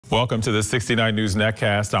Welcome to the 69 News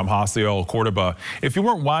Netcast. I'm Hasiel Cordoba. If you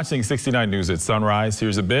weren't watching 69 News at sunrise,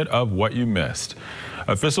 here's a bit of what you missed.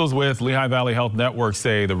 Officials with Lehigh Valley Health Network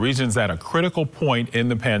say the region's at a critical point in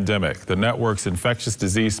the pandemic. The network's infectious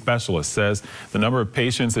disease specialist says the number of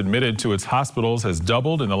patients admitted to its hospitals has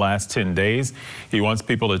doubled in the last 10 days. He wants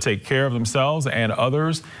people to take care of themselves and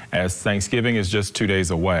others as Thanksgiving is just 2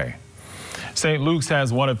 days away. St. Luke's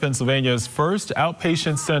has one of Pennsylvania's first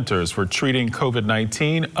outpatient centers for treating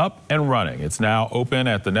COVID-19 up and running. It's now open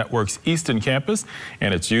at the network's Easton campus,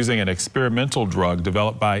 and it's using an experimental drug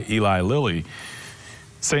developed by Eli Lilly.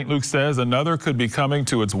 St. Luke says another could be coming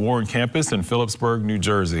to its Warren campus in Phillipsburg, New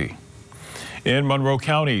Jersey. In Monroe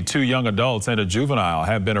County, 2 young adults and a juvenile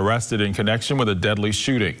have been arrested in connection with a deadly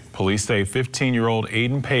shooting. Police say 15-year-old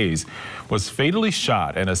Aiden Pays was fatally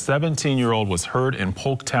shot and a 17-year-old was hurt in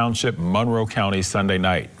Polk Township, Monroe County Sunday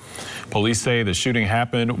night. Police say the shooting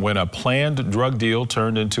happened when a planned drug deal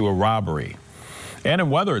turned into a robbery. And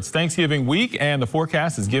in weather, it's Thanksgiving week and the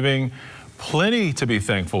forecast is giving plenty to be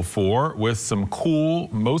thankful for with some cool,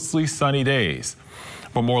 mostly sunny days.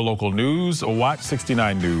 For more local news, watch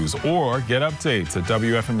 69 News or get updates at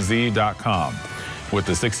WFMZ.com. With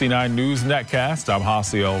the 69 News Netcast, I'm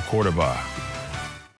Hasiel Cordoba.